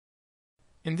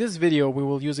In this video, we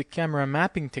will use a camera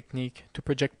mapping technique to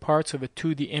project parts of a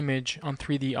 2D image on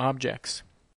 3D objects.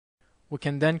 We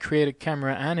can then create a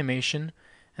camera animation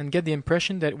and get the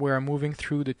impression that we are moving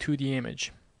through the 2D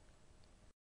image.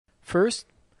 First,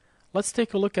 let's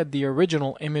take a look at the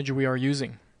original image we are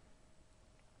using.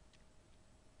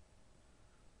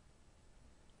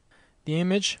 The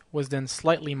image was then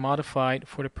slightly modified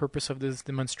for the purpose of this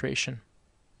demonstration.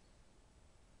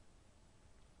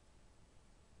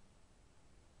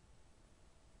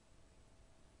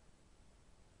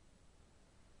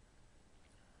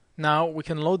 Now we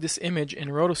can load this image in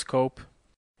rotoscope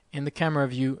in the camera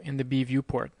view in the B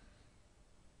viewport.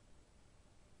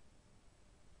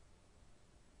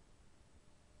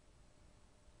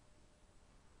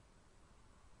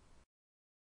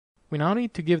 We now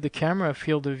need to give the camera a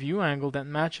field of view angle that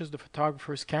matches the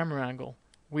photographer's camera angle.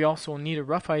 We also need a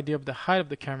rough idea of the height of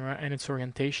the camera and its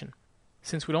orientation.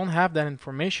 Since we don't have that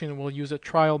information, we'll use a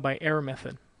trial by error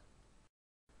method.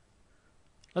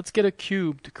 Let's get a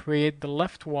cube to create the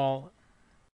left wall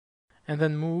and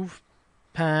then move,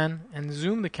 pan, and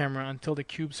zoom the camera until the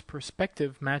cube's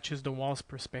perspective matches the wall's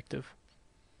perspective.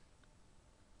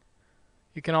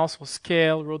 You can also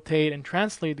scale, rotate, and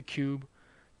translate the cube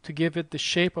to give it the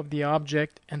shape of the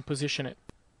object and position it.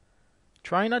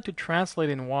 Try not to translate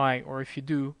in Y, or if you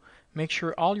do, make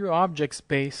sure all your object's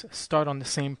base start on the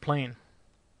same plane.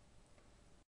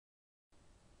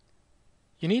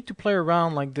 You need to play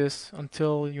around like this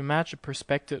until you match the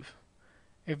perspective.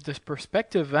 If the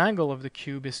perspective angle of the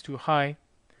cube is too high,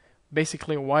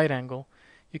 basically a wide angle,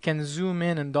 you can zoom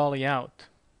in and dolly out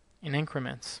in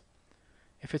increments.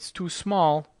 If it's too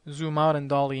small, zoom out and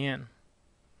dolly in.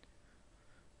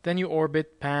 Then you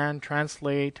orbit, pan,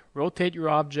 translate, rotate your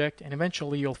object, and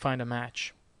eventually you'll find a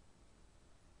match.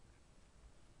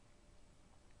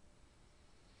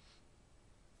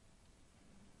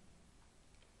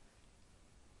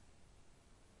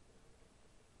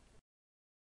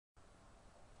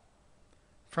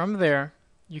 From there,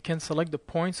 you can select the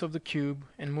points of the cube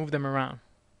and move them around.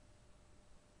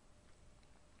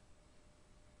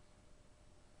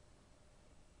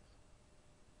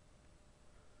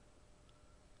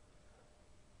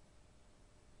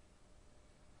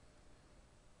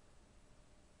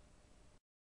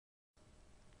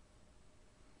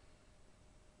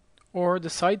 Or the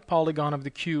side polygon of the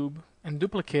cube and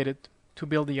duplicate it to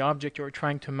build the object you are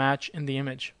trying to match in the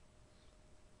image.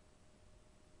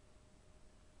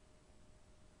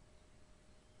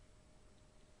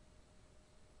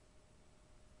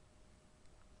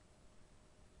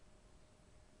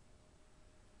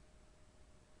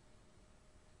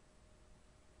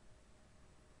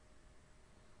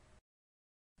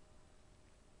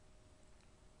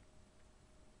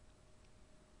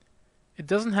 It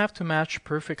doesn't have to match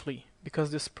perfectly because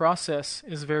this process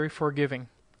is very forgiving.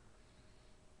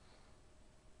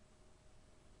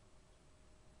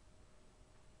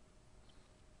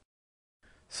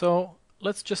 So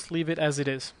let's just leave it as it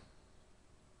is.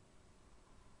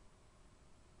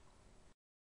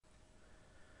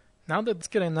 Now let's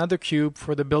get another cube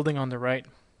for the building on the right.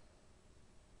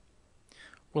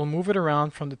 We'll move it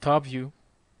around from the top view.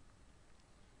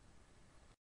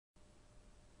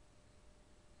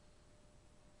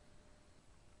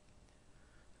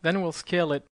 Then we'll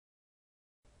scale it,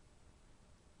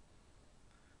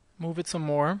 move it some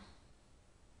more,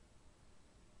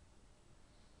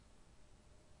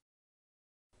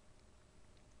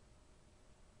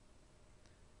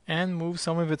 and move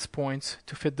some of its points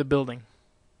to fit the building.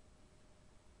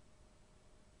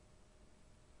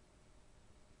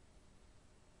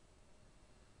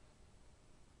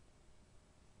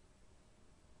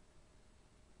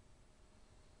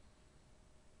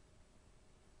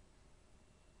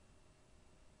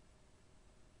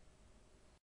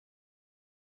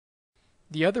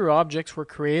 The other objects were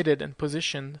created and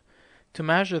positioned to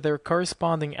match their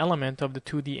corresponding element of the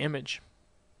 2D image.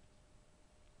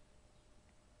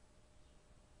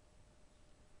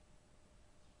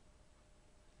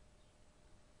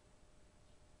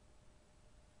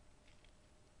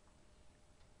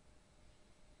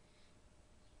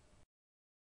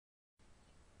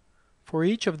 For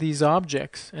each of these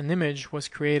objects, an image was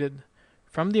created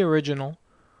from the original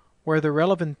where the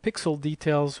relevant pixel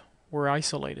details were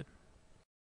isolated.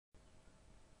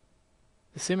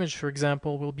 This image, for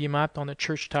example, will be mapped on a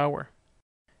church tower.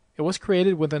 It was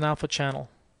created with an alpha channel.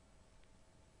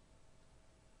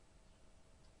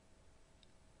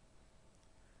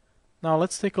 Now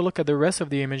let's take a look at the rest of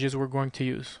the images we're going to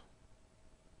use.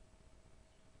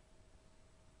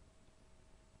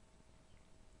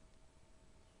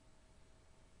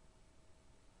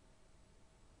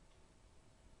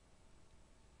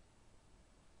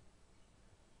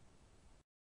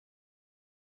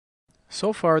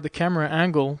 So far, the camera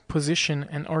angle, position,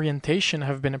 and orientation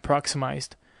have been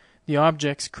approximatized, the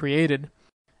objects created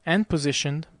and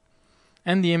positioned,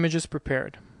 and the images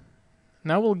prepared.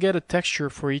 Now we'll get a texture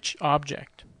for each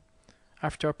object.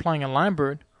 After applying a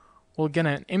Lambert, we'll get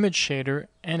an image shader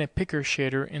and a picker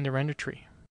shader in the render tree.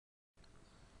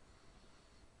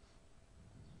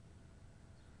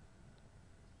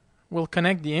 We'll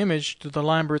connect the image to the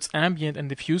Lambert's ambient and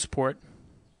diffuse port,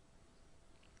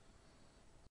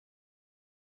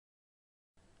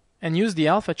 and use the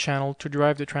alpha channel to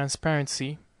drive the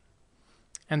transparency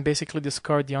and basically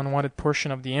discard the unwanted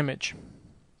portion of the image.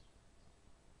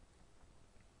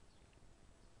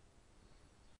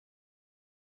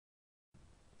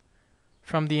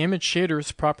 From the image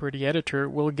shader's property editor,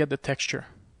 we'll get the texture.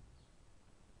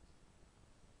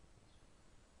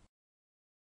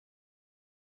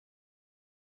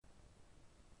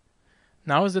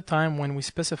 Now is the time when we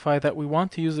specify that we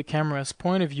want to use the camera's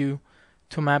point of view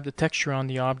to map the texture on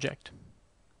the object.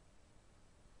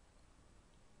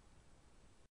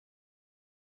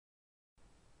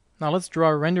 Now let's draw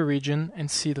a render region and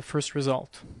see the first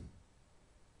result.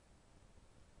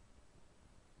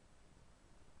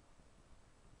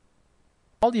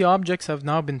 All the objects have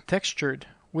now been textured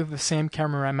with the same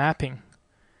camera mapping,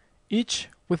 each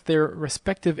with their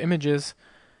respective images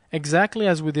exactly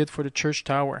as we did for the church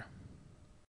tower.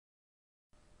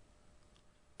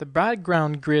 The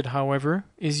background grid, however,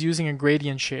 is using a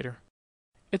gradient shader.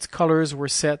 Its colors were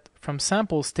set from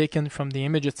samples taken from the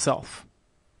image itself.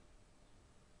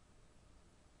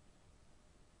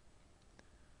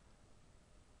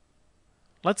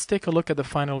 Let's take a look at the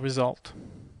final result.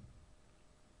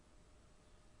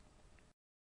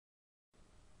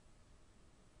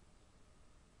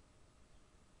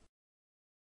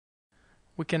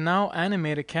 We can now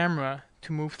animate a camera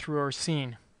to move through our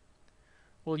scene.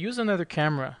 We'll use another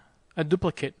camera, a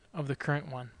duplicate of the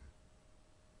current one.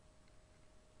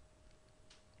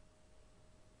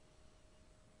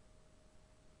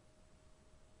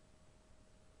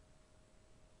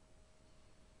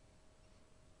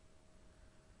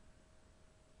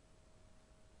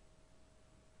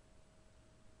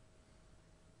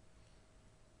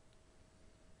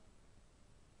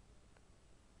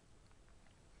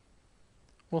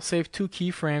 We'll save two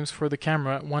keyframes for the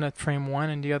camera, one at frame 1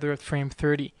 and the other at frame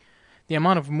 30. The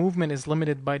amount of movement is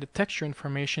limited by the texture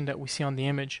information that we see on the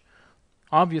image.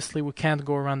 Obviously, we can't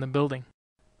go around the building.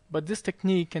 But this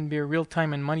technique can be a real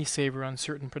time and money saver on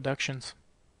certain productions.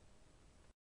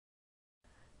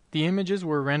 The images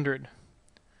were rendered.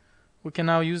 We can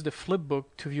now use the flipbook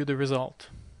to view the result.